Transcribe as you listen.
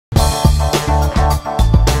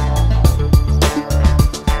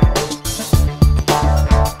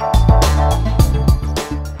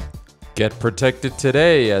Get protected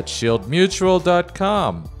today at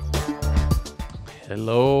shieldmutual.com.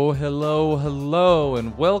 Hello, hello, hello,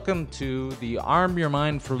 and welcome to the Arm Your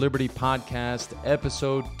Mind for Liberty podcast,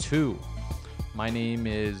 episode 2. My name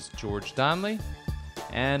is George Donnelly,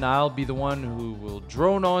 and I'll be the one who will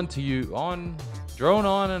drone on to you over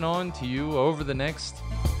the next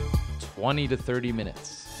 20 to 30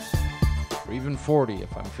 minutes, or even 40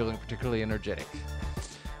 if I'm feeling particularly energetic.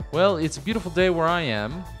 Well, it's a beautiful day where I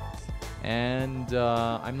am, and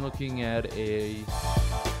I'm looking at a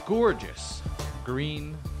gorgeous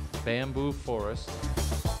green bamboo forest,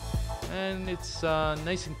 and it's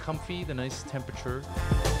nice and comfy, the nice temperature,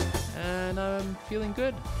 and I'm feeling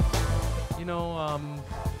good. You know,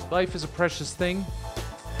 life is a precious thing.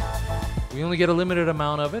 We only get a limited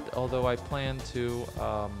amount of it, although I plan to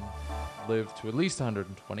live to at least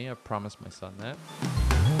 120. I've promised my son that.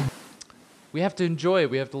 We have to enjoy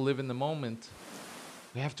it. We have to live in the moment.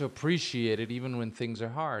 We have to appreciate it even when things are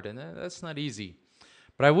hard, and that's not easy.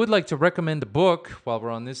 But I would like to recommend a book while we're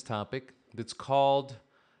on this topic that's called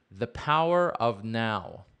The Power of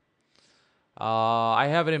Now. I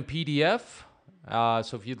have it in PDF,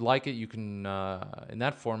 so if you'd like it, you can, in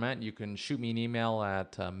that format, you can shoot me an email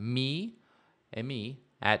at me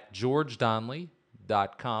at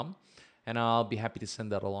georgedonnelly.com, and I'll be happy to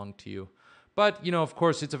send that along to you. But, you know, of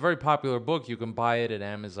course, it's a very popular book. You can buy it at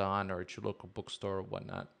Amazon or at your local bookstore or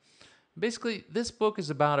whatnot. Basically, this book is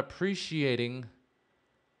about appreciating.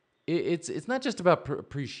 It's not just about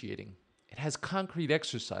appreciating. It has concrete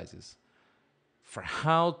exercises for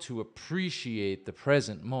how to appreciate the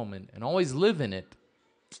present moment and always live in it.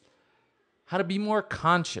 How to be more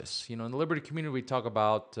conscious. You know, in the Liberty community, we talk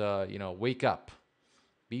about, wake up.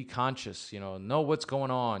 Be conscious, know what's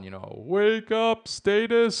going on. Wake up,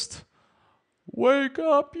 statist. Wake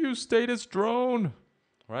up, you statist drone,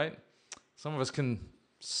 right? Some of us can,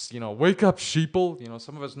 wake up, sheeple.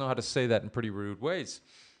 Some of us know how to say that in pretty rude ways.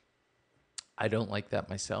 I don't like that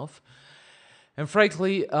myself. And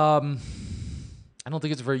frankly, I don't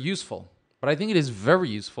think it's very useful. But I think it is very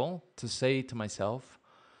useful to say to myself,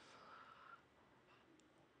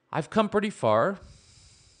 I've come pretty far.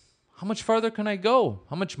 How much farther can I go?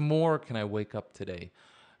 How much more can I wake up today?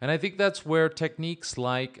 And I think that's where techniques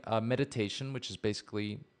like meditation, which is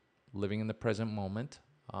basically living in the present moment.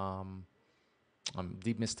 I'm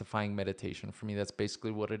demystifying meditation. For me, that's basically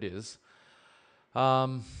what it is.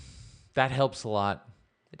 That helps a lot.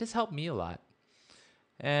 It has helped me a lot.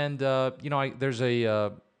 And, there's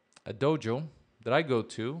a dojo that I go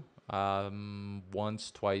to once,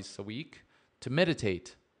 twice a week to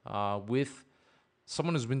meditate with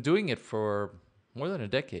someone who's been doing it for more than a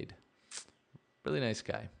decade. Really nice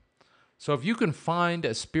guy. So if you can find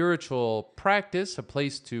a spiritual practice, a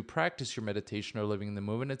place to practice your meditation or living in the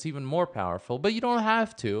moment, it's even more powerful. But you don't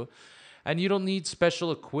have to. And you don't need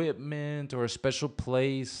special equipment or a special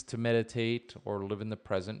place to meditate or live in the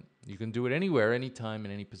present. You can do it anywhere, anytime,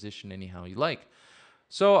 in any position, anyhow you like.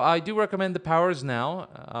 So I do recommend The Power is Now.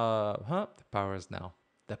 The Power is Now.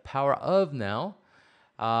 The Power of Now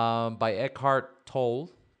by Eckhart Tolle,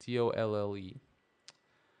 Tolle.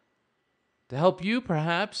 To help you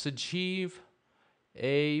perhaps achieve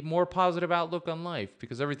a more positive outlook on life,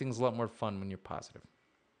 because everything's a lot more fun when you're positive.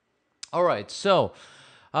 All right, so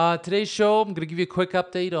today's show, I'm going to give you a quick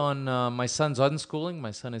update on my son's unschooling.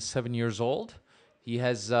 My son is 7 years old. He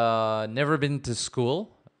has never been to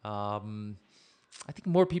school. I think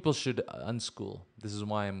more people should unschool. This is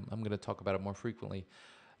why I'm going to talk about it more frequently.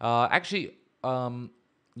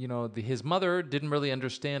 His mother didn't really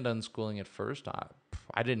understand unschooling at first.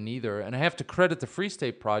 I didn't either. And I have to credit the Free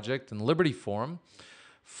State Project and Liberty Forum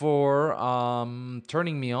for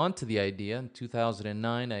turning me on to the idea. In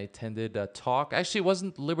 2009, I attended a talk. Actually, it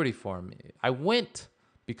wasn't Liberty Forum. I went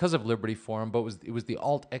because of Liberty Forum, but it was the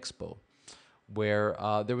Alt Expo, where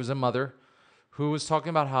there was a mother who was talking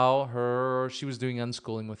about how she was doing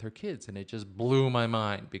unschooling with her kids. And it just blew my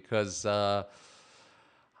mind because I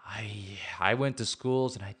went to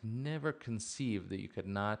schools, and I'd never conceived that you could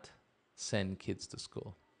not send kids to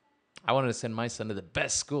school. I wanted to send my son to the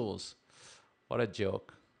best schools. What a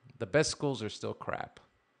joke. The best schools are still crap.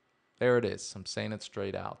 There it is. I'm saying it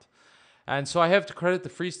straight out. And so I have to credit the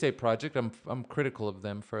Free State Project. I'm critical of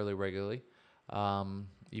them fairly regularly,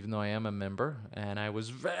 even though I am a member. And I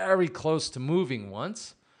was very close to moving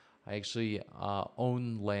once. I actually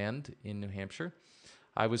own land in New Hampshire.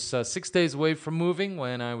 I was 6 days away from moving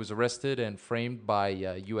when I was arrested and framed by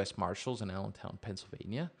U.S. Marshals in Allentown,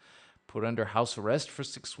 Pennsylvania. Put under house arrest for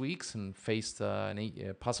 6 weeks and faced a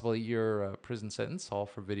possible 8-year prison sentence, all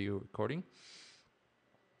for video recording.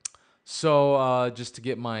 So just to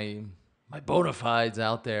get my my bona fides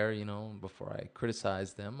out there, before I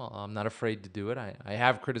criticize them. I'm not afraid to do it. I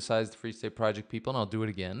have criticized the Free State Project people, and I'll do it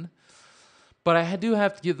again. But I do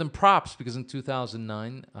have to give them props because in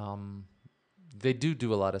 2009, they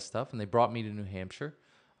do a lot of stuff, and they brought me to New Hampshire.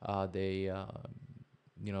 The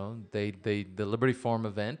Liberty Forum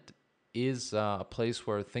event is a place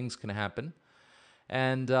where things can happen,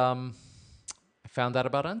 and I found out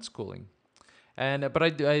about unschooling,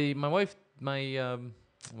 my wife,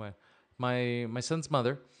 my son's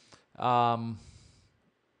mother,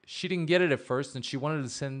 she didn't get it at first, and she wanted to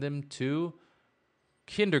send him to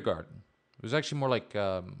kindergarten. It was actually more like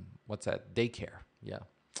daycare. Yeah,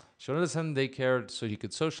 she wanted to send him to daycare so he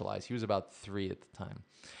could socialize. He was about 3 at the time.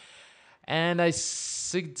 And I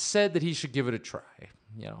said that he should give it a try,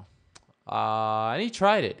 and he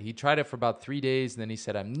tried it. He tried it for about 3 days, and then he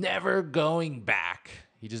said, I'm never going back.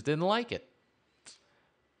 He just didn't like it.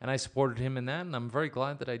 And I supported him in that, and I'm very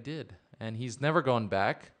glad that I did. And he's never gone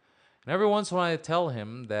back. And every once in a while I tell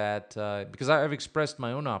him that, because I've expressed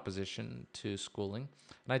my own opposition to schooling,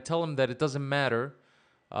 and I tell him that it doesn't matter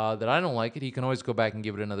that I don't like it. He can always go back and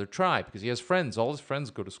give it another try because he has friends. All his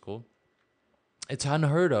friends go to school. It's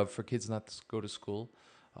unheard of for kids not to go to school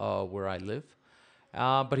where I live,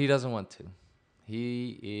 but he doesn't want to.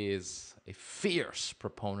 He is a fierce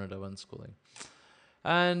proponent of unschooling.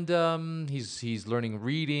 And he's learning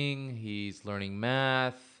reading, he's learning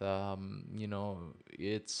math. We're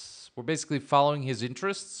basically following his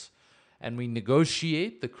interests, and we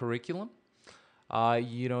negotiate the curriculum.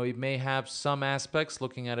 It may have some aspects,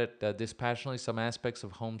 looking at it dispassionately, some aspects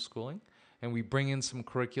of homeschooling. And we bring in some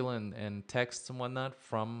curriculum and texts and whatnot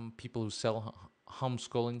from people who sell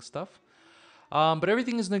homeschooling stuff. But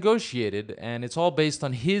everything is negotiated, and it's all based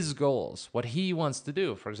on his goals, what he wants to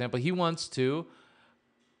do. For example, he wants to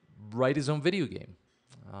write his own video game.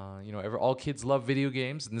 All kids love video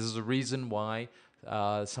games, and this is a reason why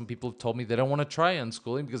some people have told me they don't want to try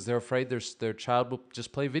unschooling because they're afraid their child will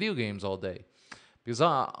just play video games all day. Because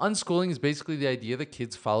unschooling is basically the idea that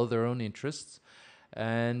kids follow their own interests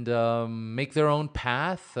and make their own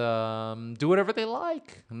path, do whatever they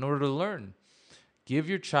like in order to learn. Give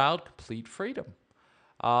your child complete freedom.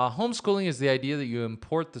 Homeschooling is the idea that you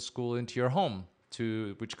import the school into your home,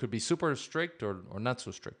 which could be super strict or not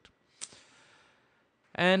so strict.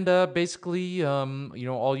 And basically,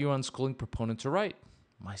 all you unschooling proponents are right.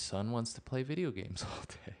 My son wants to play video games all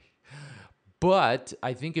day. But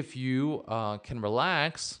I think if you can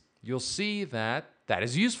relax, you'll see that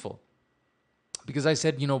is useful. Because I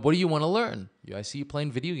said, what do you want to learn? I see you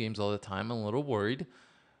playing video games all the time. I'm a little worried.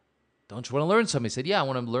 Don't you want to learn something? He said, yeah, I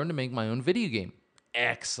want to learn to make my own video game.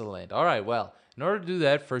 Excellent. All right, well, in order to do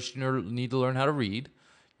that, first you need to learn how to read.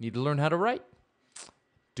 You need to learn how to write.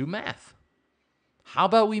 Do math. How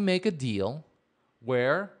about we make a deal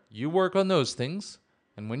where you work on those things,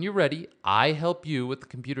 and when you're ready, I help you with the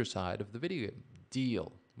computer side of the video game.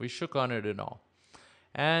 Deal. We shook on it and all.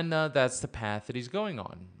 And that's the path that he's going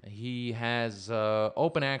on. He has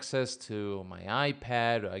open access to my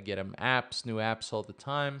iPad. I get him new apps all the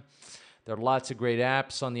time. There are lots of great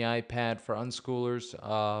apps on the iPad for unschoolers.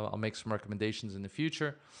 I'll make some recommendations in the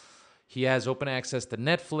future. He has open access to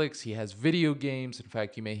Netflix. He has video games. In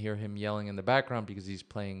fact, you may hear him yelling in the background because he's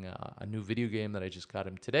playing a new video game that I just got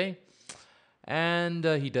him today. And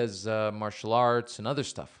he does martial arts and other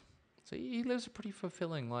stuff. So he lives a pretty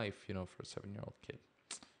fulfilling life, for a 7-year-old kid.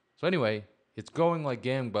 So anyway, it's going like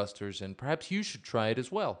gangbusters, and perhaps you should try it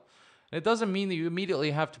as well. And it doesn't mean that you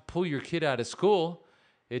immediately have to pull your kid out of school.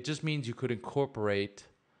 It just means you could incorporate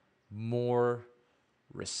more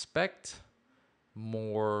respect,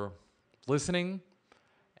 more listening,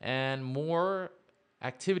 and more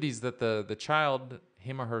activities that the child,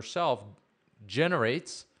 him or herself,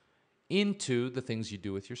 generates into the things you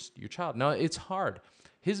do with your child. Now, it's hard.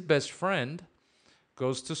 His best friend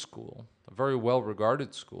goes to school, a very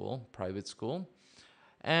well-regarded school, private school,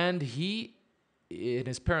 and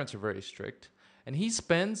his parents are very strict, and he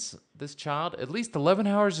spends this child at least 11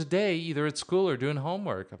 hours a day either at school or doing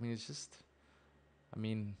homework.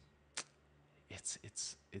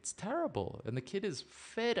 It's terrible, and the kid is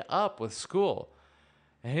fed up with school,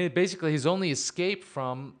 and basically his only escape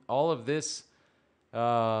from all of this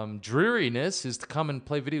dreariness is to come and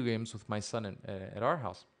play video games with my son at our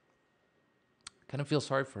house. Kind of feel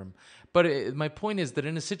sorry for him. But my point is that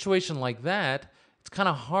in a situation like that, it's kind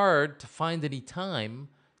of hard to find any time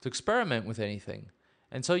to experiment with anything.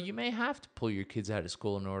 And so you may have to pull your kids out of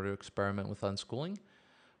school in order to experiment with unschooling.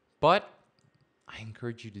 But I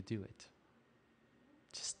encourage you to do it.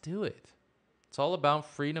 Just do it. It's all about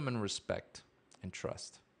freedom and respect and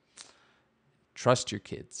trust. Trust your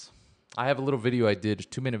kids. I have a little video I did, a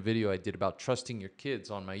 2-minute video I did about trusting your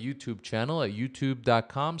kids on my YouTube channel at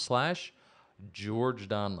youtube.com/George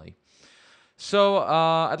Donnelly. So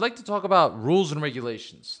I'd like to talk about rules and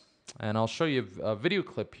regulations. And I'll show you a video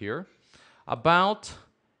clip here about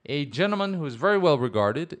a gentleman who is very well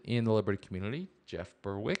regarded in the Liberty community, Jeff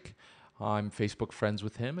Berwick. I'm Facebook friends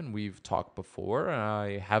with him, and we've talked before. And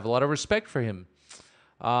I have a lot of respect for him.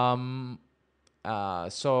 So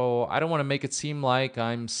I don't want to make it seem like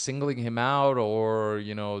I'm singling him out or,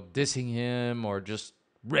 dissing him or just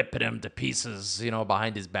ripping him to pieces,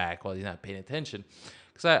 behind his back while he's not paying attention,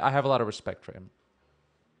 because I have a lot of respect for him.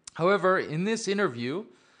 However, in this interview,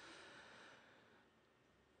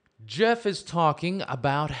 Jeff is talking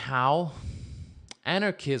about how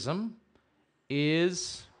anarchism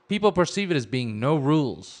is, people perceive it as being no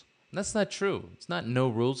rules. And that's not true. It's not no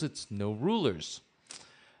rules, it's no rulers.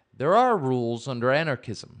 There are rules under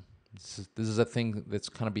anarchism. This is a thing that's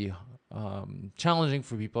going to be challenging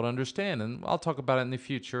for people to understand, and I'll talk about it in the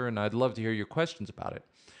future, and I'd love to hear your questions about it,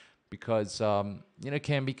 because it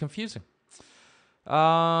can be confusing.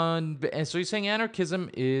 And so he's saying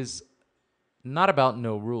anarchism is not about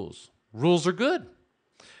no rules. Rules are good.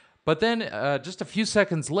 But then just a few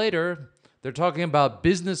seconds later, they're talking about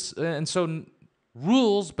business, and so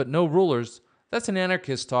rules but no rulers, that's an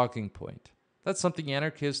anarchist talking point. That's something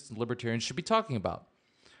anarchists and libertarians should be talking about,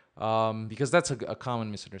 because that's a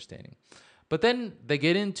common misunderstanding. But then they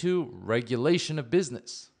get into regulation of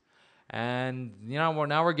business. And now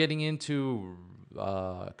we're getting into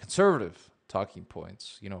conservative talking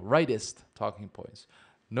points, rightist talking points.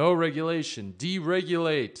 No regulation,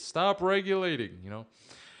 deregulate, stop regulating,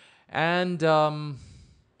 And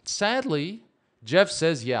sadly, Jeff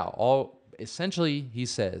says, essentially he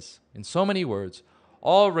says, in so many words,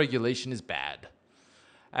 all regulation is bad.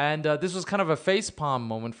 And this was kind of a facepalm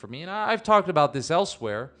moment for me. And I've talked about this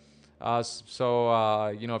elsewhere.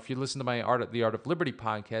 So if you listen to my The Art of Liberty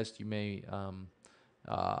podcast, you may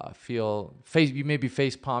you may be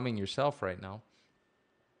facepalming yourself right now.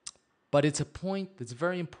 But it's a point that's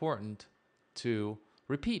very important to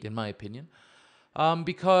repeat, in my opinion,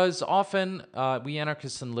 because often we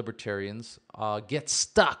anarchists and libertarians get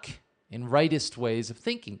stuck in rightist ways of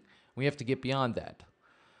thinking. We have to get beyond that.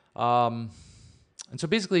 And so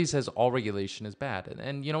basically he says all regulation is bad.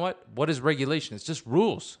 And you know what? What is regulation? It's just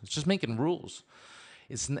rules. It's just making rules.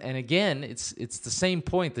 And again, it's the same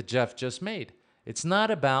point that Jeff just made. It's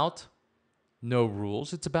not about no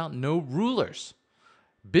rules. It's about no rulers.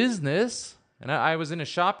 Business, and I was in a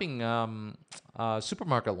shopping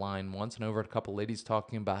supermarket line once, and I overheard a couple ladies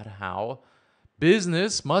talking about how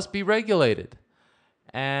business must be regulated.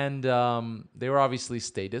 And they were obviously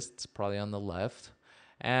statists, probably on the left.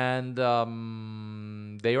 And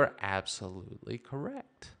they were absolutely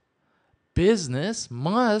correct. Business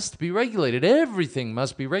must be regulated. Everything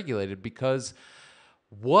must be regulated, because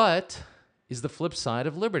what is the flip side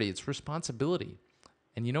of liberty? It's responsibility.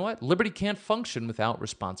 And you know what? Liberty can't function without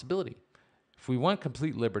responsibility. If we want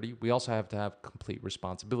complete liberty, we also have to have complete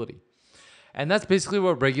responsibility. And that's basically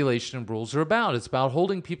what regulation and rules are about. It's about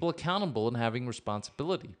holding people accountable and having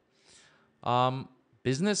responsibility.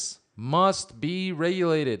 Business must be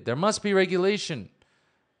regulated. There must be regulation.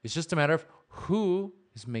 It's just a matter of who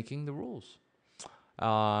is making the rules.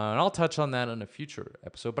 And I'll touch on that in a future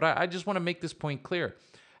episode. But I just want to make this point clear.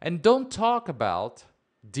 And don't talk about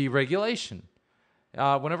deregulation.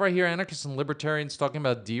 Whenever I hear anarchists and libertarians talking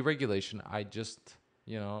about deregulation, I just,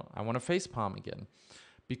 I want to facepalm again.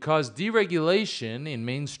 Because deregulation in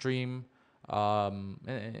mainstream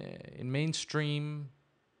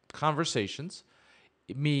conversations,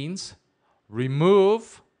 it means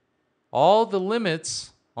remove all the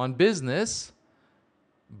limits on business,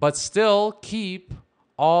 but still keep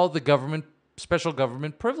all the special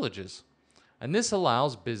government privileges. And this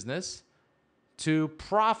allows business to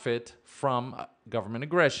profit from government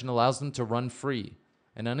aggression, allows them to run free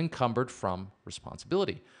and unencumbered from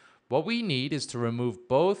responsibility. What we need is to remove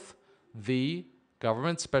both the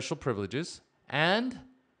government special privileges and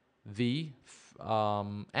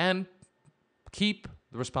and keep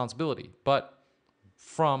the responsibility, but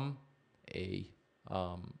from a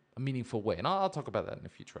meaningful way. And I'll talk about that in a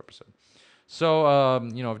future episode. So,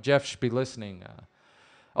 if Jeff should be listening.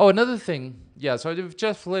 Another thing. Yeah, so if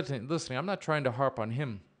Jeff's listening, I'm not trying to harp on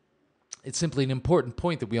him. It's simply an important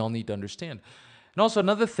point that we all need to understand. And also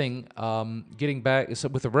another thing, getting back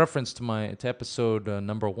with a reference to episode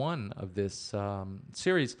number 1 of this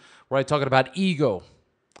series, where I talked about ego.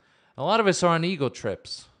 A lot of us are on ego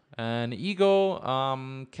trips, and ego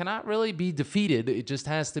cannot really be defeated. It just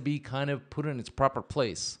has to be kind of put in its proper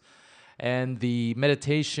place. And the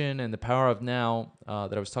meditation and the power of now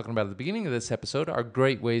that I was talking about at the beginning of this episode are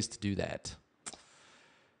great ways to do that.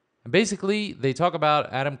 And basically, they talk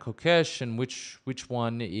about Adam Kokesh and which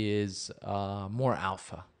one is more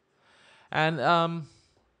alpha. And,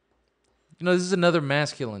 this is another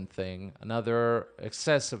masculine thing, another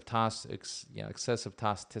excessive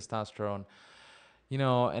testosterone,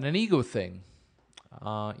 and an ego thing.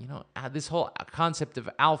 This whole concept of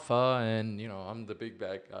alpha and, I'm the big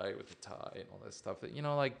bad guy with the tie and all that stuff.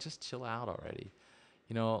 Just chill out already.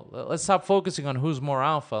 Let's stop focusing on who's more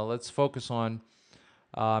alpha. Let's focus on,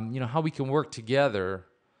 how we can work together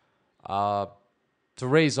to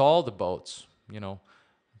raise all the boats,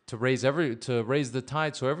 to raise the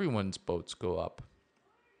tide so everyone's boats go up.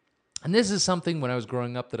 And this is something when I was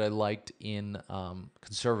growing up that I liked in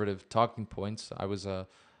conservative talking points. I was a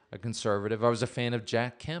conservative. I was a fan of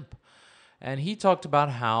Jack Kemp. And he talked about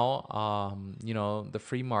how, the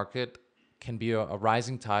free market can be a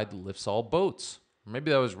rising tide that lifts all boats.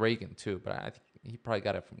 Maybe that was Reagan too, but I think he probably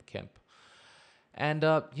got it from Kemp. And,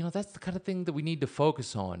 that's the kind of thing that we need to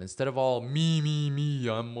focus on. Instead of all me,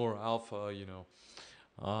 I'm more alpha,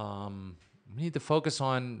 we need to focus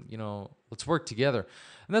on, let's work together.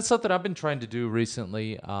 And that's something I've been trying to do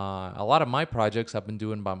recently. A lot of my projects I've been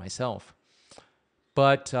doing by myself.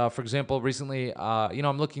 But, for example, recently,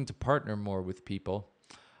 I'm looking to partner more with people.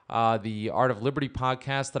 The Art of Liberty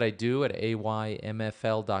podcast that I do at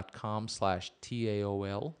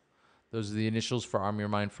aymfl.com/TAOL. Those are the initials for Arm Your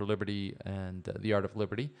Mind for Liberty and the Art of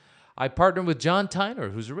Liberty. I partnered with John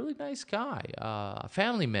Tyner, who's a really nice guy, a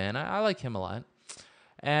family man. I like him a lot.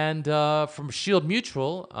 And from Shield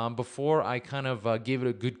Mutual, before I kind of gave it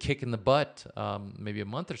a good kick in the butt, maybe a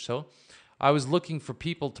month or so, I was looking for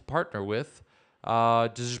people to partner with,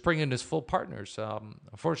 to just bring in as full partners.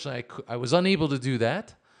 Unfortunately, I was unable to do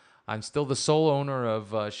that. I'm still the sole owner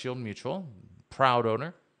of Shield Mutual, proud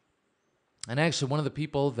owner. And actually, one of the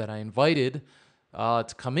people that I invited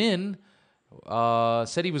to come in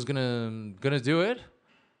said he was gonna do it,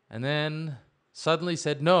 and then suddenly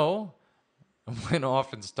said no, and went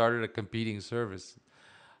off and started a competing service.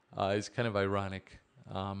 It's kind of ironic.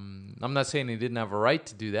 I'm not saying he didn't have a right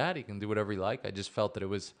to do that. He can do whatever he likes. I just felt that it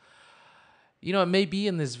was, it may be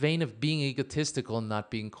in this vein of being egotistical and not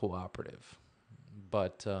being cooperative.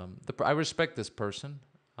 But I respect this person,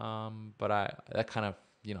 but that kind of,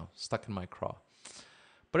 stuck in my craw.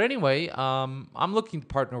 But anyway, I'm looking to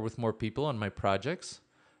partner with more people on my projects,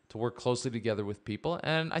 to work closely together with people,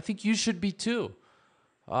 and I think you should be too.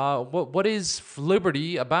 What is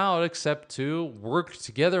liberty about except to work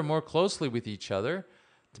together more closely with each other,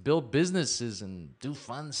 to build businesses and do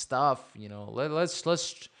fun stuff? Let's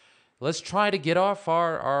try to get off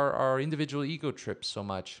our individual ego trips so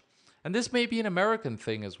much. And this may be an American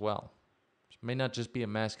thing as well. It may not just be a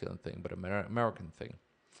masculine thing, but an American thing.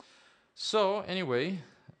 So anyway,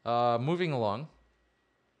 moving along.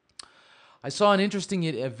 I saw an interesting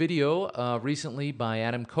video recently by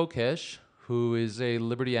Adam Kokesh, who is a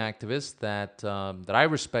liberty activist that I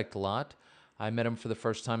respect a lot. I met him for the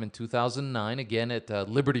first time in 2009, again at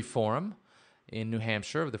Liberty Forum in New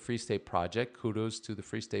Hampshire of the Free State Project. Kudos to the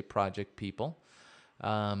Free State Project people.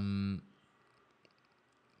 He's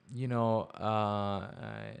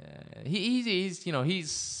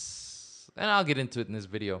and I'll get into it in this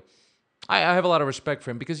video. I have a lot of respect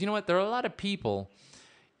for him because, there are a lot of people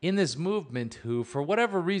in this movement who, for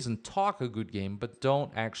whatever reason, talk a good game but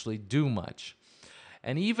don't actually do much.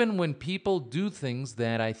 And even when people do things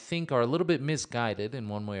that I think are a little bit misguided in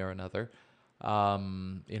one way or another,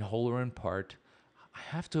 in whole or in part, I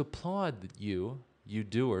have to applaud you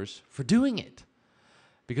doers, for doing it.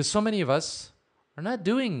 Because so many of us are not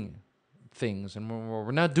doing things, and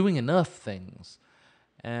we're not doing enough things.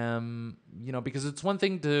 Because it's one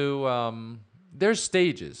thing to... there's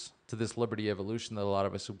stages to this liberty evolution that a lot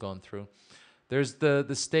of us have gone through. There's the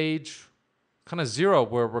stage kind of zero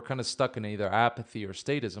where we're kind of stuck in either apathy or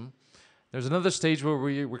statism. There's another stage where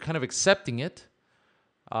we're kind of accepting it,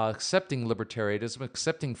 accepting libertarianism,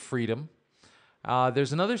 accepting freedom.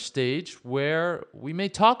 There's another stage where we may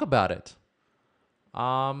talk about it.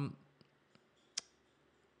 And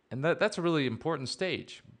that's a really important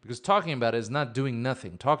stage, because talking about it is not doing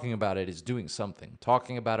nothing. Talking about it is doing something.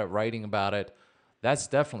 Talking about it, writing about it, that's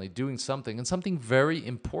definitely doing something, and something very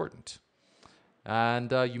important.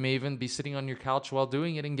 And you may even be sitting on your couch while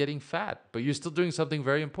doing it and getting fat, but you're still doing something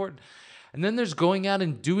very important. And then there's going out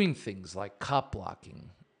and doing things like cop blocking,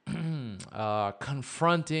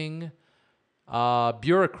 confronting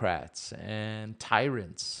bureaucrats and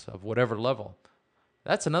tyrants of whatever level.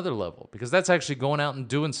 That's another level, because that's actually going out and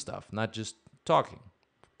doing stuff, not just talking.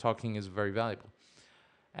 Talking is very valuable.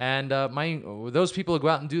 And those people who go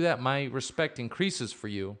out and do that, my respect increases for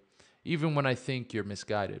you, even when I think you're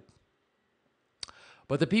misguided.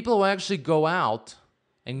 But the people who actually go out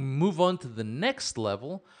and move on to the next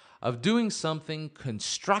level of doing something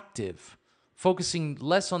constructive, focusing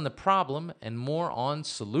less on the problem and more on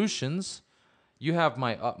solutions, you have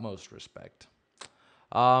my utmost respect.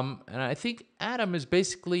 And I think Adam is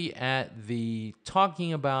basically at the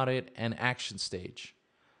talking about it and action stage.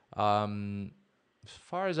 As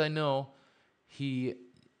far as I know, he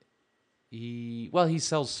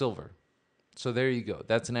sells silver. So there you go.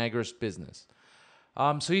 That's an agorist business.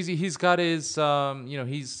 So he's got his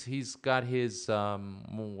he's got his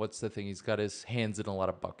what's the thing? He's got his hands in a lot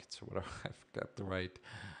of buckets or whatever. I forgot the right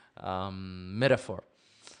metaphor.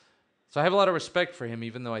 So I have a lot of respect for him,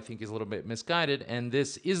 even though I think he's a little bit misguided. And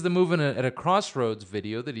this is the Moving at a Crossroads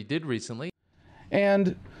video that he did recently.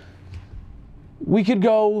 And we could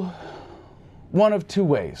go one of two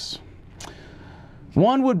ways.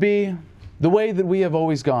 One would be the way that we have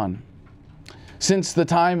always gone. Since the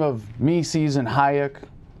time of Mises and Hayek,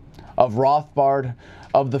 of Rothbard,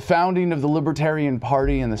 of the founding of the Libertarian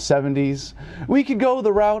Party in the 70s, we could go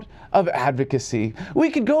the route of advocacy. We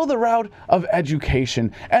could go the route of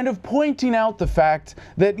education and of pointing out the fact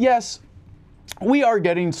that, yes, we are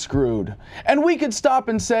getting screwed. And we could stop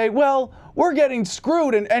and say, well, we're getting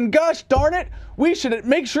screwed, and gosh darn it, we should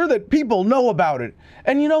make sure that people know about it.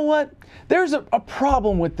 And you know what? There's a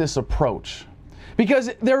problem with this approach, because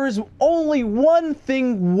there is only one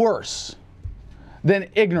thing worse than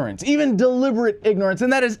ignorance, even deliberate ignorance,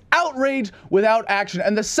 and that is outrage without action.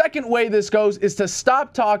 And the second way this goes is to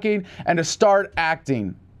stop talking and to start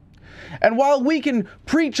acting. And while we can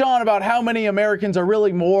preach on about how many Americans are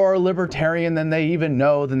really more libertarian than they even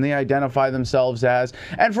know, than they identify themselves as,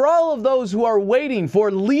 and for all of those who are waiting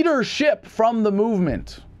for leadership from the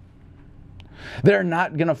movement, they're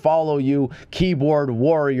not going to follow you keyboard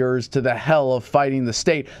warriors to the hell of fighting the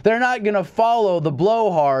state. They're not going to follow the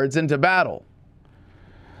blowhards into battle.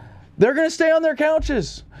 They're going to stay on their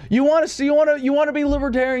couches. You want to be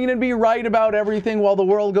libertarian and be right about everything while the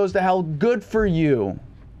world goes to hell? Good for you.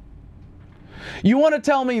 You want to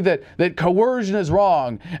tell me that coercion is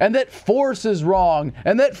wrong, and that force is wrong,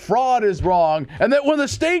 and that fraud is wrong, and that when the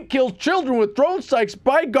state kills children with drone strikes,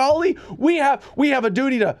 by golly, we have a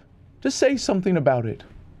duty to say something about it.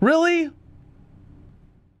 Really?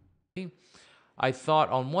 I thought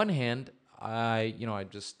on one hand, I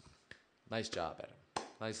just, nice job, Adam.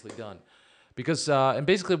 Nicely done. Because, and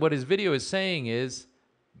basically what his video is saying is,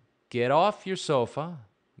 get off your sofa,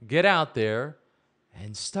 get out there,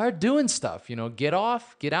 and start doing stuff. Get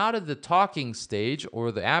out of the talking stage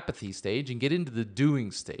or the apathy stage and get into the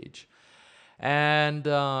doing stage. And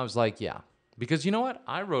I was like, yeah. Because you know what?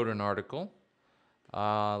 I wrote an article,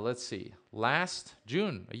 let's see, last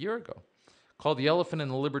June, a year ago, called The Elephant in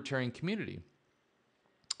the Libertarian Community.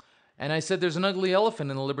 And I said there's an ugly elephant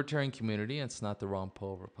in the libertarian community. And it's not the Ron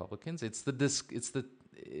Paul Republicans. It's the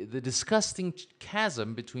disgusting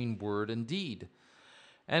chasm between word and deed.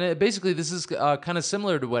 And basically, this is kind of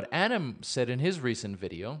similar to what Adam said in his recent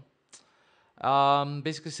video.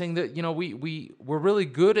 Basically saying that, we're really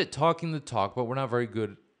good at talking the talk, but we're not very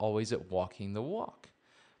good always at walking the walk.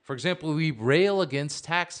 For example, we rail against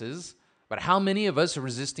taxes, but how many of us are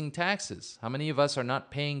resisting taxes? How many of us are not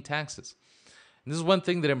paying taxes? And this is one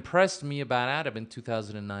thing that impressed me about Adam in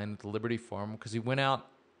 2009 at the Liberty Forum, because he went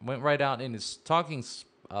right out in his talking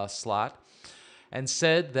slot and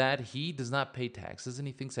said that he does not pay taxes and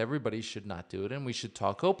he thinks everybody should not do it and we should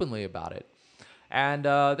talk openly about it. And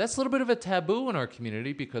that's a little bit of a taboo in our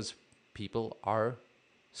community because people are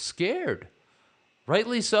scared.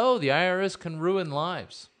 Rightly so. The IRS can ruin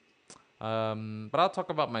lives. But I'll talk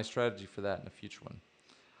about my strategy for that in a future one.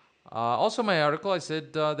 Also, in my article, I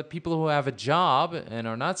said that people who have a job and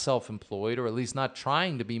are not self-employed, or at least not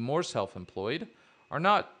trying to be more self-employed, are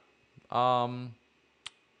not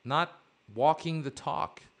walking the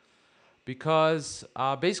talk. Because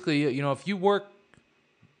basically, if you work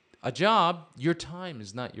a job, your time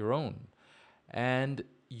is not your own. And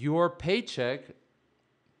your paycheck,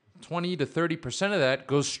 20 to 30% of that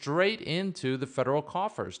goes straight into the federal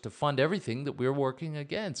coffers to fund everything that we're working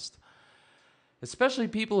against. Especially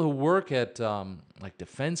people who work at like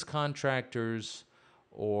defense contractors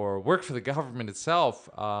or work for the government itself.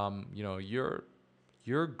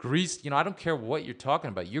 You're greased. I don't care what you're talking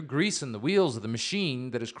about. You're greasing the wheels of the machine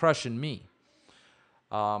that is crushing me.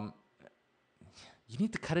 You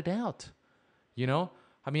need to cut it out.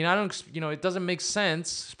 It doesn't make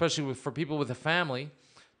sense, especially for people with a family,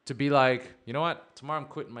 to be like, you know what, tomorrow I'm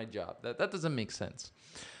quitting my job. That doesn't make sense.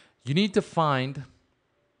 You need to find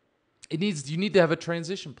you need to have a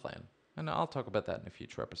transition plan. And I'll talk about that in a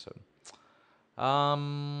future episode.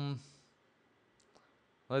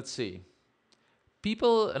 Let's see.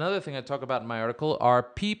 Another thing I talk about in my article are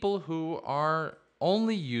people who are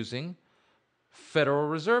only using Federal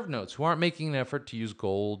Reserve notes, who aren't making an effort to use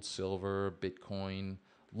gold, silver, Bitcoin,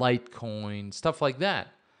 Litecoin, stuff like that.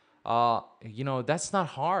 That's not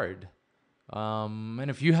hard. And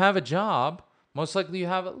if you have a job, most likely you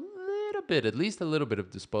have at least a little bit of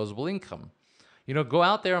disposable income. Go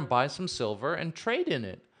out there and buy some silver and trade in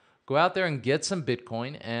it. Go out there and get some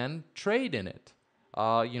Bitcoin and trade in it.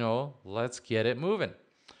 Let's get it moving.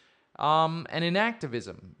 And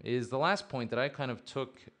inactivism is the last point that I kind of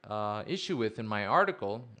took issue with in my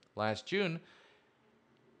article last June.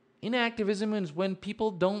 Inactivism is when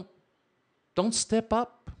people don't step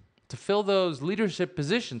up to fill those leadership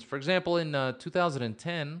positions. For example, in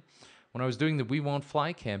 2010, when I was doing the We Won't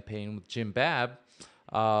Fly campaign with Jim Babb,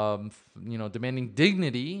 demanding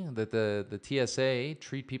dignity, that the TSA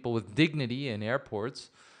treat people with dignity in airports,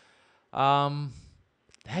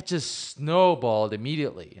 that just snowballed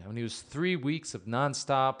immediately. I mean, it was 3 weeks of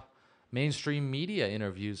nonstop mainstream media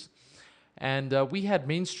interviews. And we had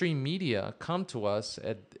mainstream media come to us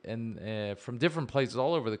from different places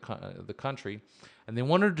all over the country, and they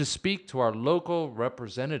wanted to speak to our local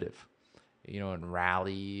representative, in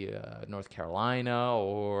Raleigh, North Carolina,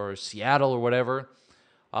 or Seattle, or whatever.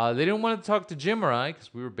 They didn't want to talk to Jim or I,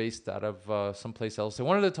 because we were based out of someplace else. They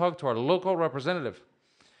wanted to talk to our local representative.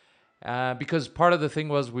 Because part of the thing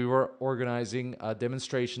was we were organizing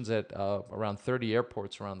demonstrations at around 30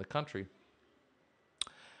 airports around the country.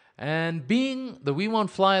 And being the We Won't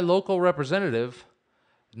Fly local representative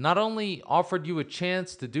not only offered you a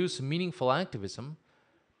chance to do some meaningful activism,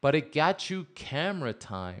 but it got you camera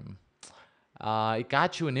time. It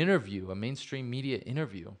got you an interview, a mainstream media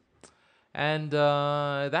interview. And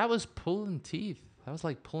that was pulling teeth. That was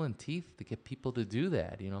like pulling teeth to get people to do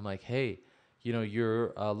that. I'm like, hey,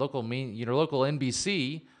 your local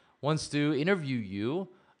NBC wants to interview you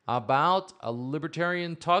about a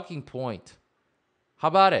libertarian talking point. How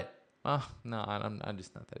about it? No, I'm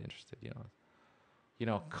just not that interested.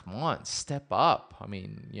 Come on, step up. I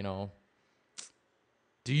mean,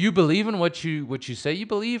 do you believe in what you say you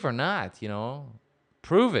believe or not?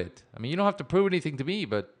 Prove it. I mean, you don't have to prove anything to me,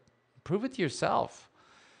 but prove it to yourself.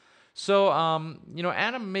 So,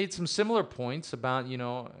 Adam made some similar points about,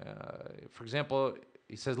 for example,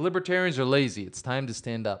 he says libertarians are lazy. It's time to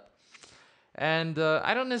stand up. And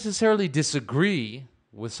I don't necessarily disagree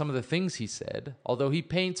with some of the things he said, although he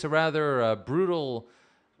paints a rather brutal,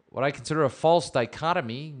 what I consider a false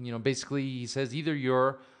dichotomy. Basically he says either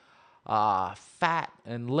you're fat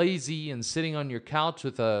and lazy and sitting on your couch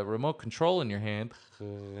with a remote control in your hand,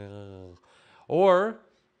 or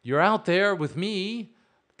you're out there with me,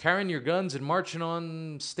 carrying your guns and marching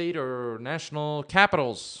on state or national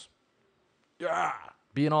capitals. Yeah,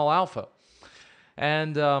 being all alpha.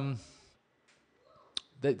 And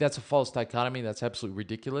that's a false dichotomy. That's absolutely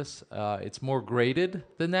ridiculous. It's more graded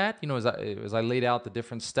than that. As I laid out the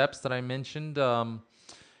different steps that I mentioned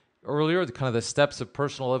earlier, the steps of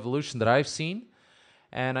personal evolution that I've seen.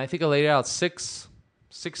 And I think I laid out six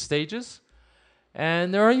stages.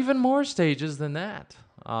 And there are even more stages than that.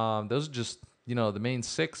 Those are just the main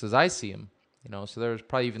six as I see them, so there's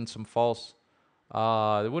probably even some false,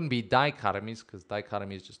 there wouldn't be dichotomies, because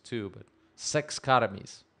dichotomy is just two, but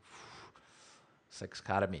sexcotomies.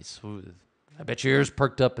 Ooh, I bet your ears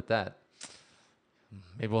perked up at that.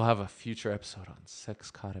 Maybe we'll have a future episode on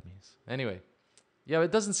sexcotomies. Anyway, yeah,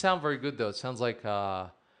 it doesn't sound very good, though. It sounds like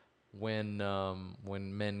when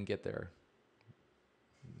men get their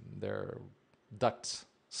ducts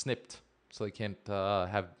snipped so they can't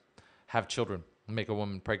have children, make a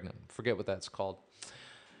woman pregnant. Forget what that's called.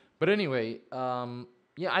 But anyway, I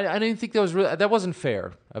didn't think that wasn't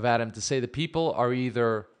fair of Adam to say that people are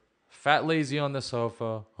either fat lazy on the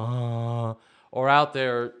sofa or out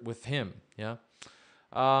there with him. Yeah.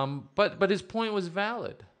 But his point was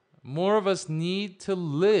valid. More of us need to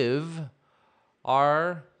live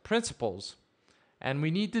our principles, and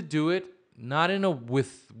we need to do it not in a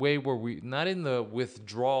not in the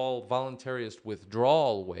voluntarist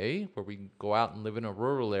withdrawal way, where we go out and live in a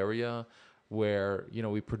rural area where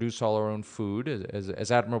we produce all our own food,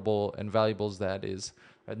 as admirable and valuable as that is.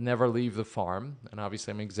 I'd never leave the farm, and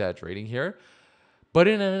obviously I'm exaggerating here, but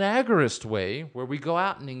in an agorist way where we go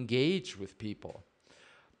out and engage with people,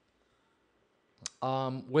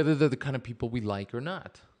 whether they're the kind of people we like or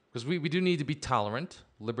not, because we do need to be tolerant.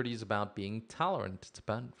 Liberty is about being tolerant. It's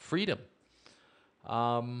about freedom.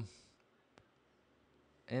 And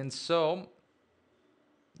so,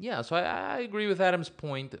 yeah, so I agree with Adam's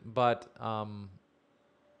point, but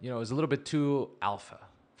it's a little bit too alpha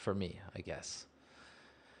for me, I guess.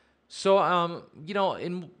 So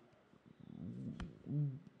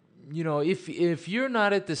if you're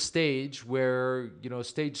not at the stage where,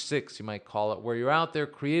 stage 6, you might call it, where you're out there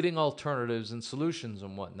creating alternatives and solutions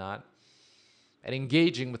and whatnot, and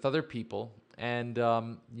engaging with other people, and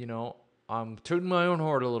I'm tooting my own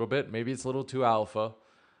horn a little bit. Maybe it's a little too alpha,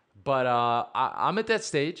 but I'm at that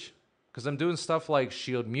stage because I'm doing stuff like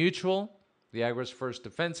Shield Mutual, the Agorist First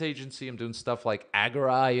Defense Agency. I'm doing stuff like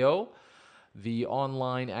Agora.io, the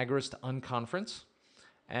online Agorist unconference,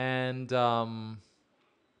 and probably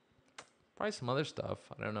some other stuff.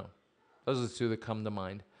 I don't know. Those are the two that come to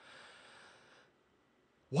mind.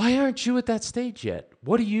 Why aren't you at that stage yet?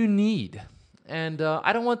 What do you need? And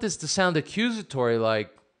I don't want this to sound accusatory,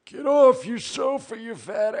 like, get off your sofa, you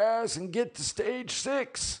fat ass, and get to stage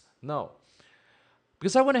 6. No.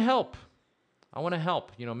 Because I want to help. I want to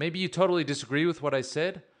help. Maybe you totally disagree with what I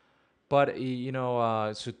said, but, you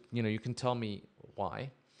can tell me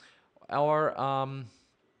why. Or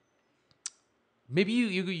maybe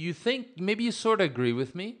you think, maybe you sort of agree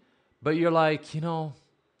with me, but you're like,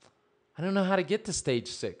 I don't know how to get to stage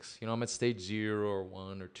 6. I'm at stage 0 or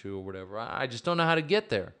 1 or 2 or whatever. I just don't know how to get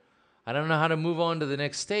there. I don't know how to move on to the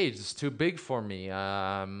next stage. It's too big for me.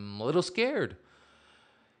 I'm a little scared.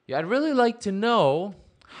 Yeah, I'd really like to know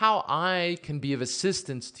how I can be of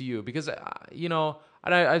assistance to you because,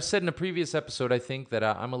 I've said in a previous episode, I think that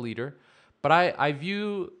I'm a leader, but I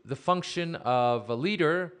view the function of a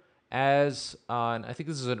leader as, and I think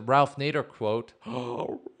this is a Ralph Nader quote.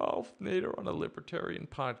 Oh, Ralph Nader on a libertarian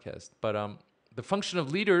podcast. But the function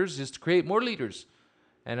of leaders is to create more leaders.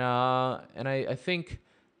 And I think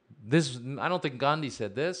this, I don't think Gandhi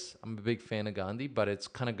said this. I'm a big fan of Gandhi, but it's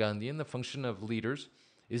kind of Gandhian. The function of leaders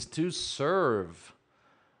is to serve.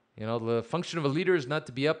 The function of a leader is not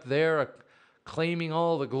to be up there claiming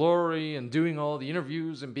all the glory and doing all the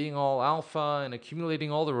interviews and being all alpha and accumulating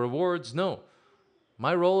all the rewards. No.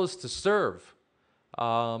 My role is to serve,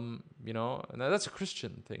 and that's a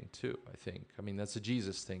Christian thing too, I think. I mean, that's a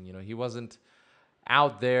Jesus thing. He wasn't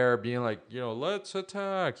out there being like, let's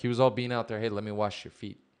attack. He was all being out there, hey, let me wash your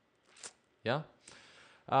feet. Yeah?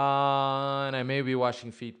 And I may be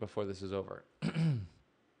washing feet before this is over.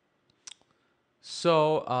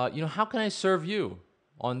 So, how can I serve you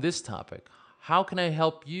on this topic? How can I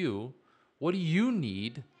help you? What do you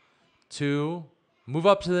need to move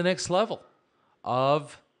up to the next level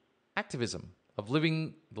of activism, of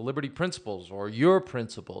living the liberty principles or your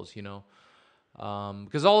principles,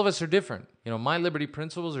 because all of us are different. My liberty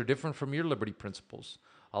principles are different from your liberty principles.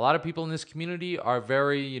 A lot of people in this community are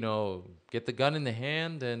very, get the gun in the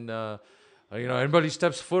hand and, anybody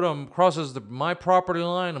steps foot on, crosses my property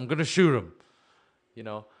line, I'm going to shoot him.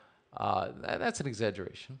 That's an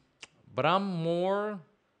exaggeration. But I'm more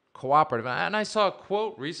cooperative. And I saw a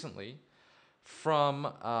quote recently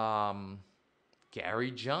from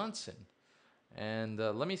Gary Johnson. And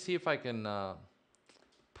let me see if I can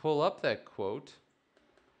pull up that quote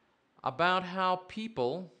about how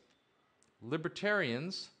people,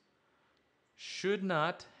 libertarians, should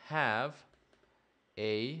not have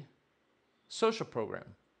a social program.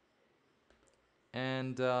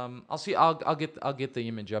 And I'll get the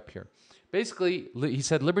image up here. Basically, he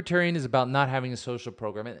said libertarian is about not having a social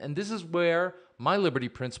program. And this is where my liberty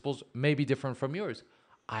principles may be different from yours.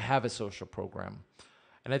 I have a social program.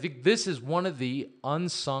 And I think this is one of the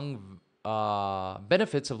unsung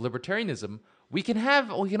benefits of libertarianism. We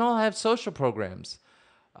can all have social programs.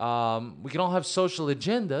 We can all have social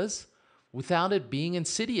agendas without it being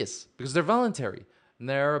insidious because they're voluntary. And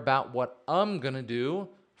they're about what I'm going to do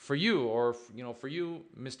for you, or for you,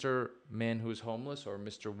 Mr. Man who's homeless, or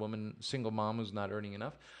Mr. Woman, single mom who's not earning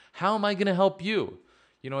enough. How am I going to help you?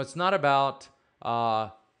 It's not about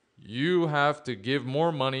you have to give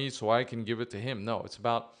more money so I can give it to him. No, it's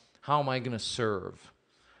about how am I going to serve.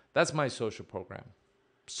 That's my social program,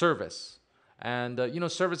 service. And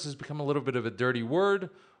service has become a little bit of a dirty word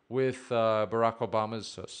with Barack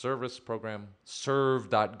Obama's service program,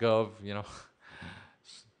 serve.gov.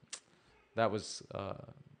 That was.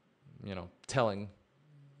 Telling,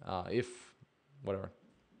 if, whatever.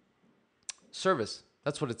 Service,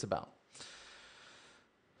 that's what it's about.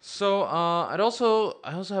 So I also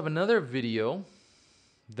have another video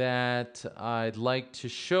that I'd like to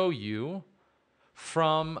show you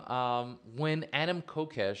from when Adam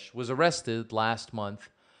Kokesh was arrested last month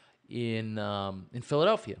in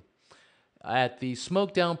Philadelphia at the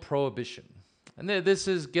Smoke Down Prohibition. And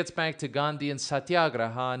this gets back to Gandhi and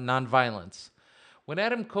Satyagraha, nonviolence. When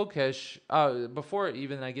Adam Kokesh, before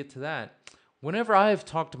even I get to that, Whenever I have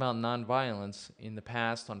talked about nonviolence in the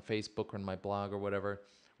past on Facebook or in my blog or whatever,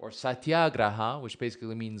 or satyagraha, which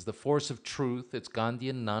basically means the force of truth, it's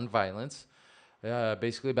Gandhian nonviolence,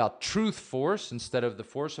 basically about truth force instead of the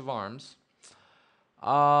force of arms.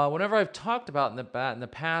 Whenever I've talked about in the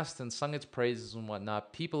past and sung its praises and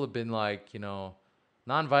whatnot, people have been like,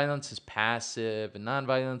 nonviolence is passive and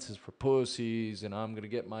nonviolence is for pussies and I'm going to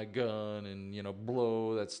get my gun and,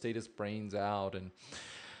 blow that statist's brains out and,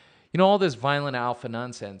 all this violent alpha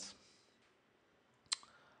nonsense.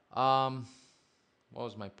 What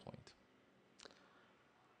was my point?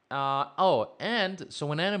 And so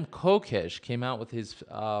when Adam Kokesh came out with his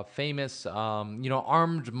famous,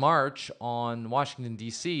 armed march on Washington,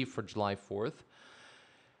 D.C. for July 4th,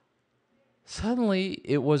 suddenly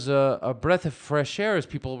it was a breath of fresh air as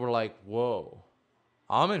people were like, whoa,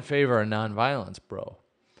 I'm in favor of nonviolence, bro.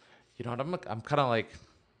 I'm kind of like,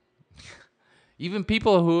 even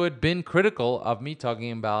people who had been critical of me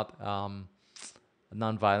talking about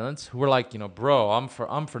nonviolence, who were like, bro, I'm for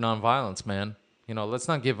nonviolence, man. Let's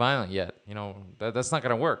not get violent yet. That's not going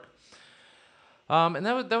to work. And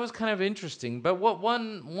that was kind of interesting. But what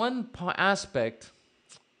one aspect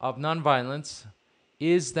of nonviolence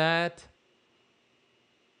is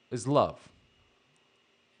love.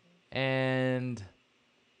 And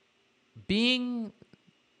being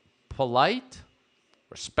polite,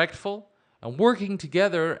 respectful, and working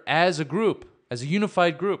together as a group, as a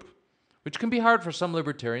unified group, which can be hard for some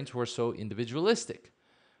libertarians who are so individualistic.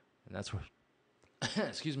 And that's where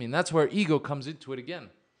and that's where ego comes into it again.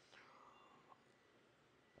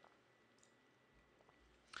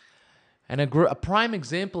 And a prime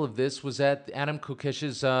example of this was at Adam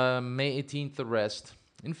Kokesh's May 18th arrest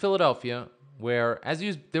in Philadelphia, where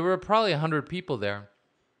there were probably 100 people there.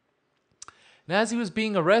 And as he was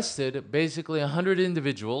being arrested, basically 100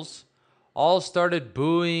 individuals all started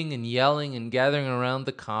booing and yelling and gathering around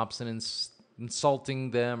the cops and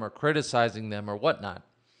insulting them or criticizing them or whatnot.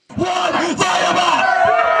 Go ahead,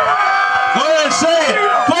 say it.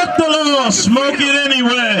 Fuck the law, smoke it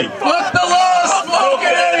anyway. Fuck the law, smoke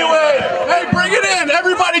it anyway. Hey, bring it in.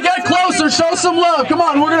 Everybody get closer. Show some love. Come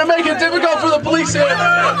on, we're going to make it difficult for the police here.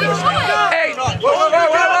 Hey, I'm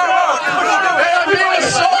being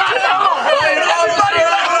assaulted by an officer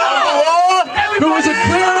of the law who is a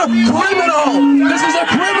clear criminal. This is a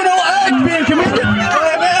criminal act being committed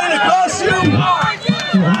by a man in a costume.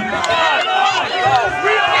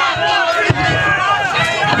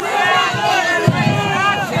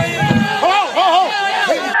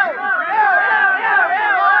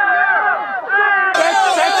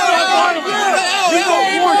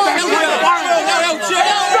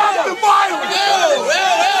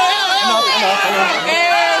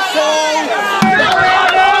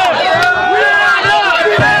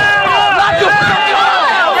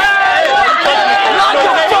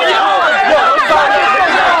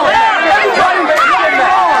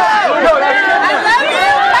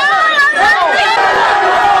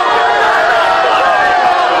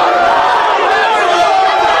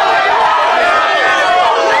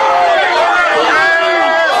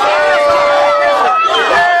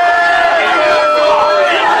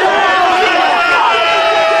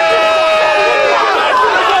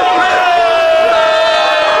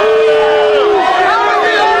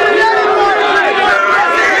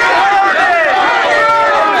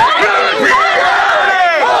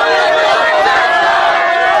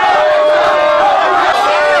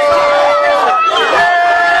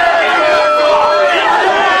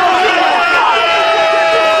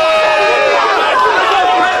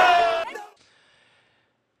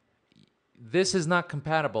 This is not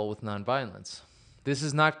compatible with nonviolence. This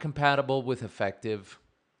is not compatible with effective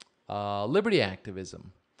liberty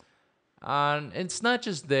activism. And it's not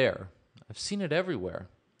just there. I've seen it everywhere.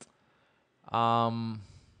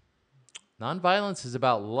 Nonviolence is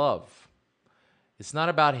about love. It's not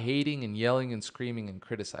about hating and yelling and screaming and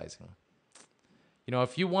criticizing.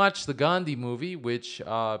 If you watch the Gandhi movie, which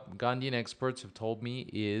Gandhian experts have told me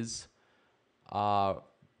is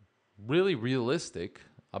really realistic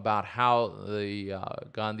about how the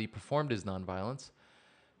Gandhi performed his nonviolence,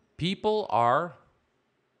 people are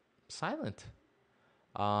silent.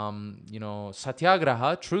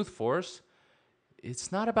 Satyagraha, truth force,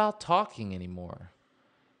 it's not about talking anymore.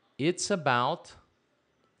 It's about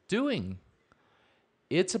doing.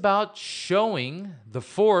 It's about showing the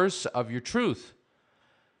force of your truth.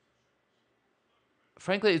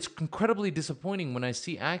 Frankly, it's incredibly disappointing when I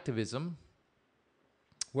see activism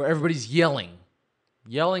where everybody's yelling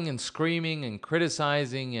and screaming and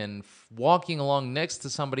criticizing and walking along next to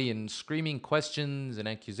somebody and screaming questions and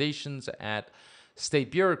accusations at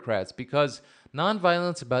state bureaucrats, because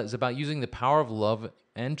nonviolence is about using the power of love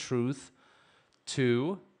and truth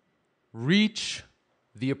to reach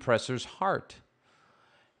the oppressor's heart.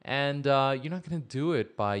 And you're not going to do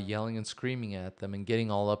it by yelling and screaming at them and getting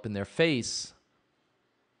all up in their face.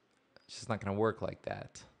 It's just not going to work like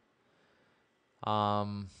that.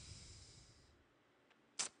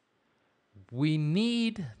 We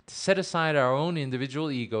need to set aside our own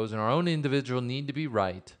individual egos and our own individual need to be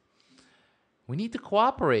right. We need to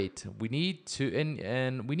cooperate. We need to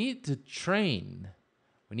and we need to train.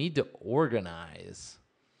 We need to organize.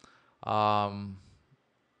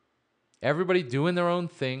 Everybody doing their own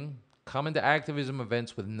thing, coming to activism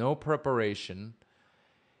events with no preparation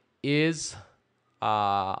is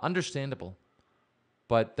understandable,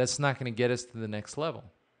 but that's not going to get us to the next level.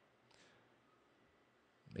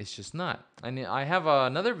 It's just not. And I have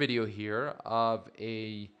another video here of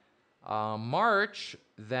a march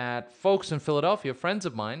that folks in Philadelphia, friends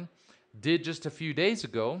of mine, did just a few days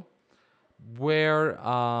ago, where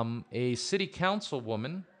a city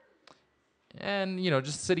councilwoman and,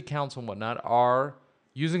 just city council and whatnot are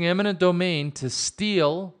using eminent domain to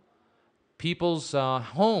steal people's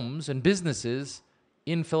homes and businesses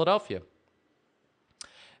in Philadelphia.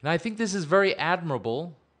 And I think this is very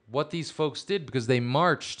admirable, what these folks did, because they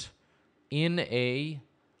marched in a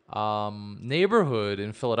neighborhood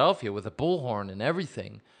in Philadelphia with a bullhorn and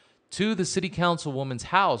everything to the city councilwoman's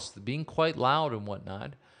house, being quite loud and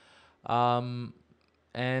whatnot,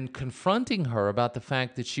 and confronting her about the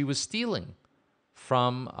fact that she was stealing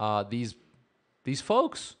from these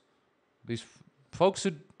folks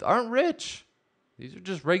who aren't rich. These are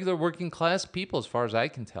just regular working class people, as far as I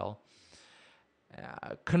can tell.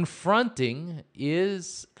 Confronting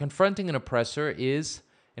an oppressor is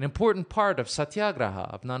an important part of satyagraha,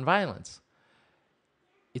 of nonviolence.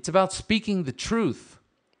 It's about speaking the truth.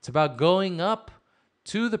 It's about going up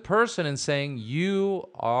to the person and saying, you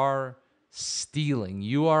are stealing,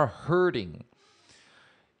 you are hurting,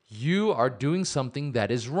 you are doing something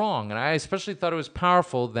that is wrong. And I especially thought it was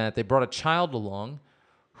powerful that they brought a child along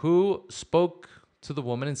who spoke to the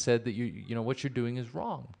woman and said that what you're doing is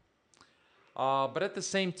wrong. But at the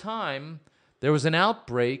same time, there was an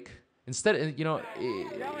outbreak. Instead,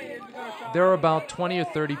 there are about 20 or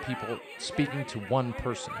 30 people speaking to one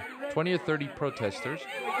person. 20 or 30 protesters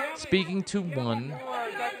speaking to one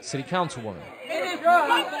city councilwoman.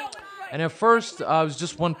 And at first, it was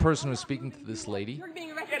just one person who was speaking to this lady.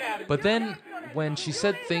 But then, when she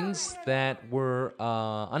said things that were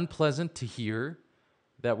unpleasant to hear,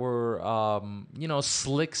 that were,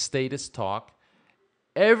 slick status talk,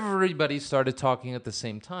 everybody started talking at the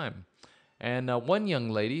same time. And one young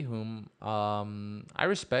lady whom I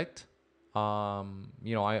respect, I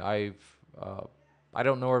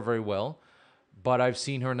don't know her very well, but I've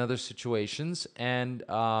seen her in other situations, and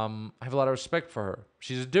I have a lot of respect for her.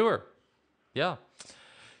 She's a doer. Yeah.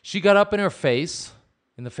 She got up in the face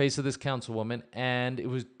of this councilwoman, and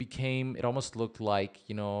it almost looked like,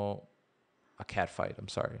 a cat fight. I'm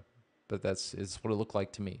sorry, but it's what it looked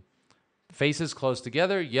like to me. Faces close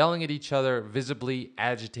together, yelling at each other, visibly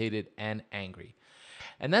agitated and angry.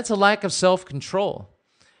 And that's a lack of self-control.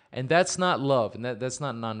 And that's not love, and that's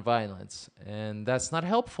not nonviolence, and that's not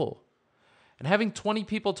helpful. And having 20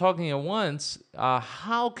 people talking at once,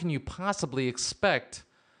 how can you possibly expect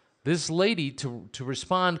this lady to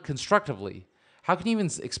respond constructively? How can you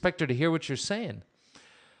even expect her to hear what you're saying?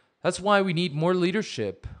 That's why we need more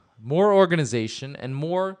leadership, more organization, and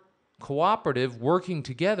more cooperative working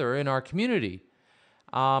together in our community.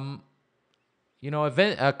 A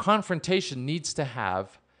confrontation needs to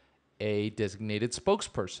have a designated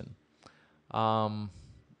spokesperson.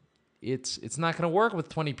 It's not going to work with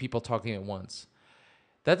 20 people talking at once.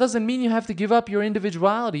 That doesn't mean you have to give up your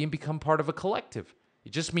individuality and become part of a collective.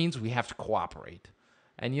 It just means we have to cooperate.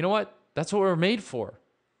 And you know what? That's what we're made for.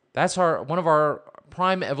 That's one of our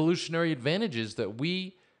prime evolutionary advantages, that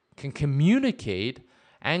we can communicate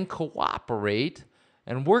and cooperate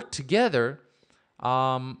and work together,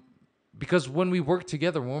 because when we work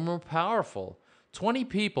together, we're more powerful. 20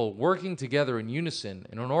 people working together in unison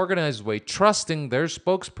in an organized way, trusting their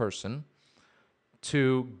spokesperson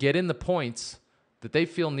to get in the points that they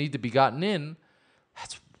feel need to be gotten in,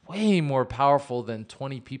 that's way more powerful than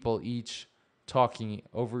 20 people each talking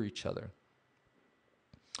over each other.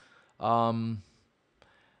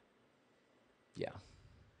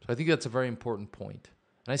 So I think that's a very important point.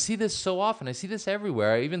 And I see this so often. I see this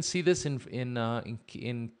everywhere. I even see this in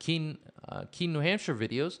Keene, New Hampshire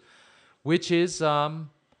videos, which is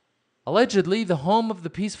allegedly the home of the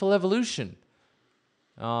peaceful evolution.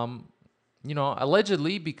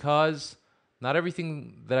 Allegedly because not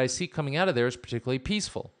everything that I see coming out of there is particularly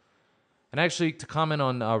peaceful. And actually, to comment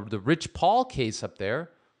on the Rich Paul case up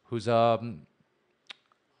there, who's a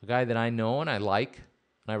guy that I know and I like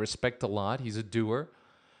and I respect a lot. He's a doer.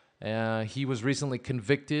 He was recently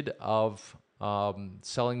convicted of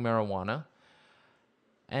selling marijuana.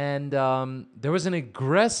 And there was an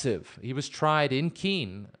aggressive, he was tried in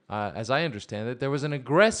Keene, as I understand it, there was an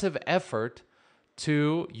aggressive effort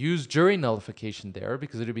to use jury nullification there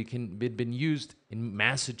because it had been used in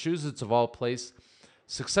Massachusetts, of all places,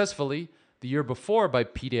 successfully the year before by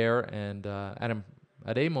Pete Eyre and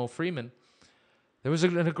Ademo Freeman. There was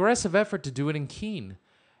an aggressive effort to do it in Keene.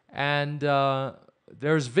 And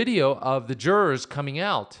there's video of the jurors coming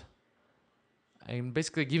out and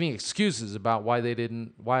basically giving excuses about why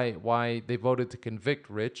they voted to convict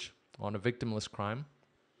Rich on a victimless crime.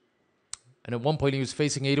 And at one point, he was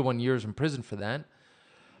facing 81 years in prison for that.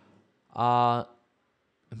 And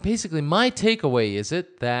basically, my takeaway is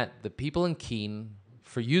that the people in Keene,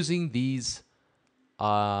 for using these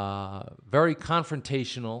very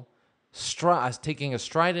confrontational, taking a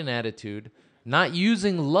strident attitude, not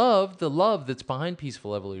using love, the love that's behind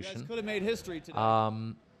peaceful evolution, could have made history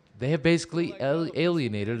today. They have basically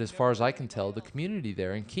alienated, as far as I can tell, the community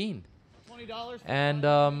there in Keene. And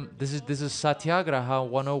this is Satyagraha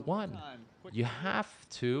 101. You have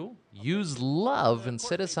to use love and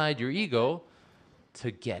set aside your ego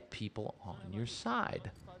to get people on your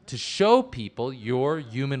side, to show people your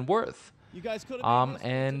human worth.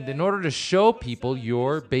 And in order to show people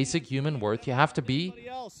your basic human worth, you have to be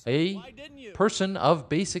a person of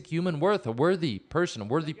basic human worth, a worthy person,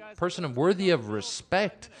 and worthy of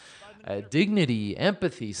respect, dignity,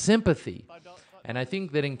 empathy, sympathy. And I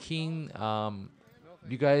think that in Keene,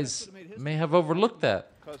 you guys may have overlooked that.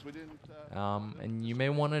 And you may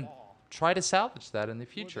want to try to salvage that in the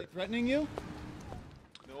future. Threatening you?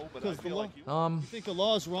 No, but I feel like you. You think the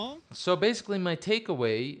law is wrong? So basically, my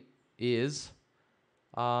takeaway is,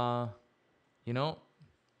 we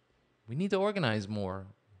need to organize more.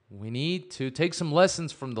 We need to take some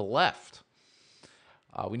lessons from the left.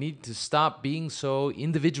 We need to stop being so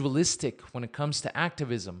individualistic when it comes to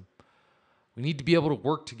activism. We need to be able to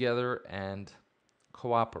work together and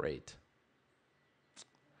cooperate.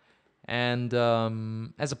 And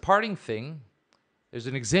as a parting thing, there's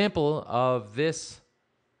an example of this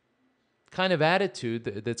kind of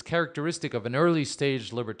attitude that's characteristic of an early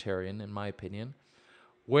stage libertarian, in my opinion,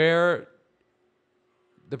 where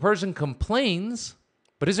the person complains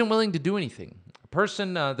but isn't willing to do anything. A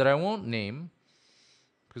person that I won't name,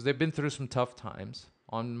 because they've been through some tough times,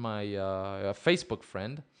 on my Facebook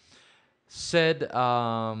friend, said,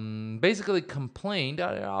 basically complained,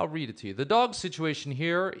 I'll read it to you. The dog situation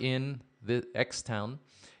here in the X town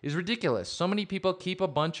is ridiculous. So many people keep a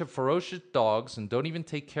bunch of ferocious dogs and don't even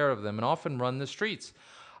take care of them and often run the streets.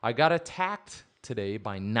 I got attacked today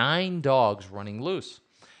by 9 dogs running loose,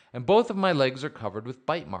 and both of my legs are covered with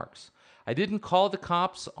bite marks. I didn't call the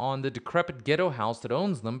cops on the decrepit ghetto house that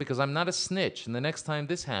owns them because I'm not a snitch, and the next time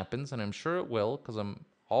this happens, and I'm sure it will because I'm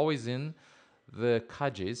always in the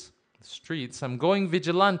cajes, streets, I'm going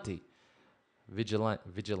vigilante.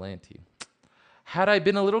 Had I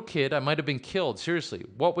been a little kid, I might have been killed. Seriously,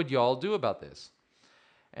 what would y'all do about this?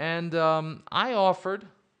 And I offered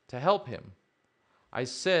to help him. I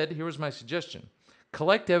said, here was my suggestion.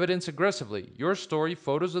 Collect evidence aggressively. Your story,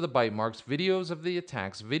 photos of the bite marks, videos of the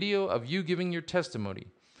attacks, video of you giving your testimony.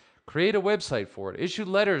 Create a website for it. Issue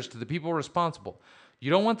letters to the people responsible. You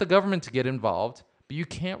don't want the government to get involved, but you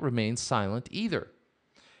can't remain silent either.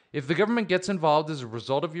 If the government gets involved as a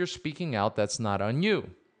result of your speaking out, that's not on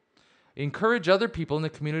you. Encourage other people in the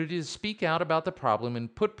community to speak out about the problem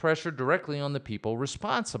and put pressure directly on the people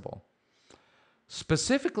responsible.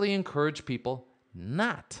 Specifically encourage people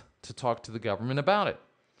not to talk to the government about it.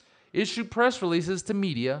 Issue press releases to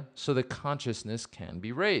media so that consciousness can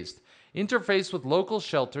be raised. Interface with local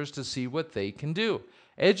shelters to see what they can do.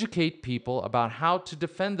 Educate people about how to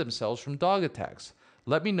defend themselves from dog attacks.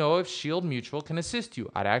 Let me know if Shield Mutual can assist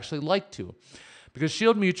you. I'd actually like to, because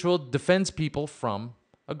Shield Mutual defends people from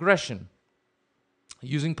aggression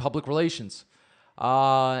using public relations.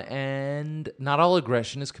 And not all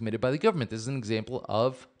aggression is committed by the government. This is an example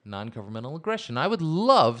of non-governmental aggression. I would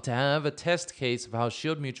love to have a test case of how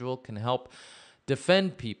Shield Mutual can help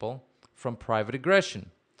defend people from private aggression.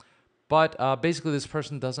 But basically, this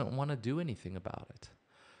person doesn't want to do anything about it.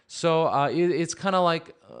 So it's kind of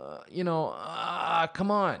like,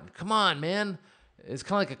 come on, man. It's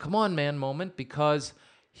kind of like a come on, man moment, because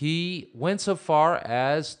he went so far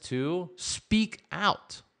as to speak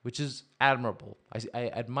out, which is admirable. I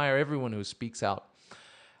admire everyone who speaks out.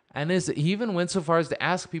 And he even went so far as to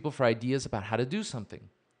ask people for ideas about how to do something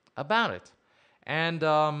about it. And,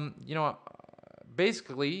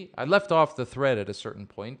 basically, I left off the thread at a certain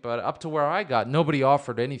point, but up to where I got, nobody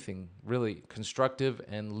offered anything really constructive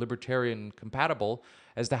and libertarian compatible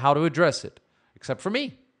as to how to address it, except for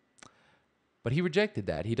me. But he rejected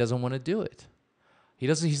that. He doesn't want to do it.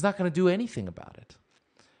 He's not going to do anything about it.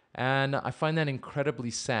 And I find that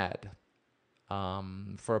incredibly sad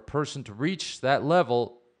for a person to reach that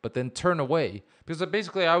level but then turn away. Because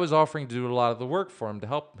basically I was offering to do a lot of the work for him to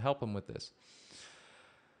help him with this.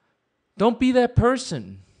 Don't be that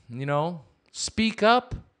person, Speak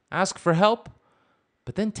up, ask for help,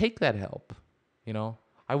 but then take that help,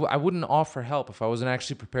 I wouldn't offer help if I wasn't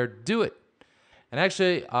actually prepared to do it. And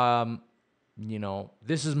actually,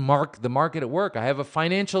 this is the market at work. I have a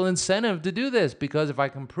financial incentive to do this because if I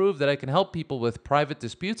can prove that I can help people with private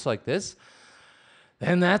disputes like this,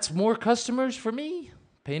 then that's more customers for me,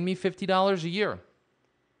 paying me $50 a year.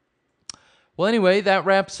 Well, anyway, that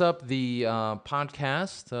wraps up the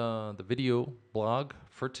podcast, the video blog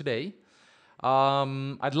for today.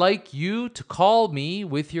 I'd like you to call me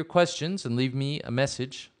with your questions and leave me a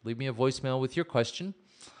message. Leave me a voicemail with your question.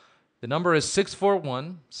 The number is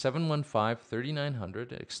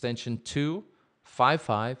 641-715-3900, extension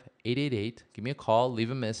 255-888. Give me a call,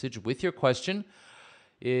 leave a message with your question.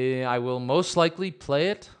 I will most likely play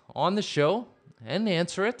it on the show and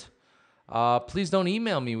answer it. Please don't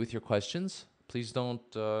email me with your questions. Please don't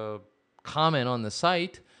comment on the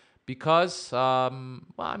site because,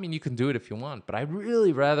 you can do it if you want, but I'd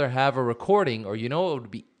really rather have a recording, or it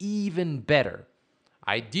would be even better.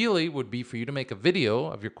 Ideally would be for you to make a video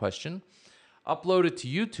of your question, upload it to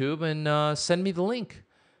YouTube, and send me the link.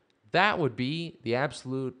 That would be the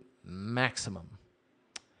absolute maximum.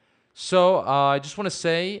 So I just want to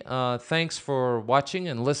say thanks for watching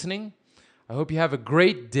and listening. I hope you have a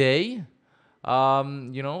great day. We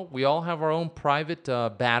all have our own private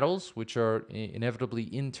battles, which are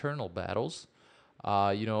inevitably internal battles.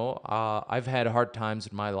 I've had hard times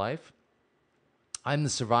in my life. I'm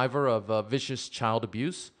the survivor of vicious child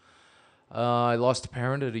abuse. I lost a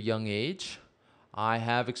parent at a young age. I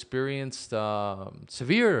have experienced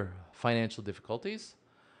severe financial difficulties.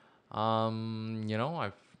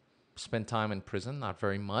 I've spent time in prison, not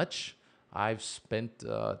very much. I've spent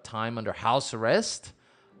time under house arrest.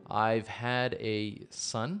 I've had a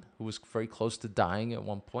son who was very close to dying at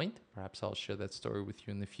one point. Perhaps I'll share that story with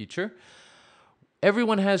you in the future.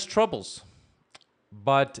 Everyone has troubles,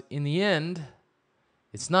 but in the end,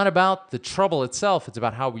 it's not about the trouble itself. It's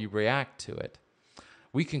about how we react to it.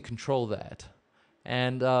 We can control that.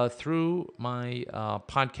 And through my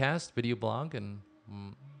podcast, video blog, and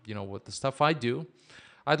what the stuff I do,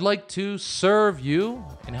 I'd like to serve you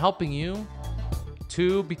in helping you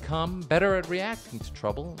to become better at reacting to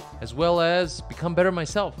trouble, as well as become better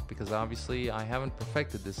myself, because obviously I haven't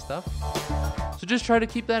perfected this stuff. So just try to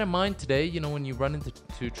keep that in mind today, when you run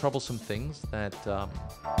into troublesome things, that,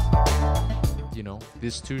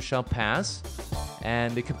 this too shall pass,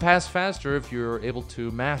 and it can pass faster if you're able to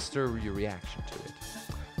master your reaction to it.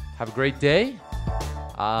 Have a great day,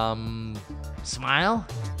 smile,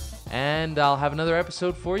 and I'll have another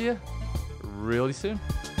episode for you really soon.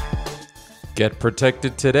 Get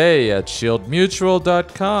protected today at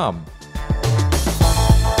shieldmutual.com.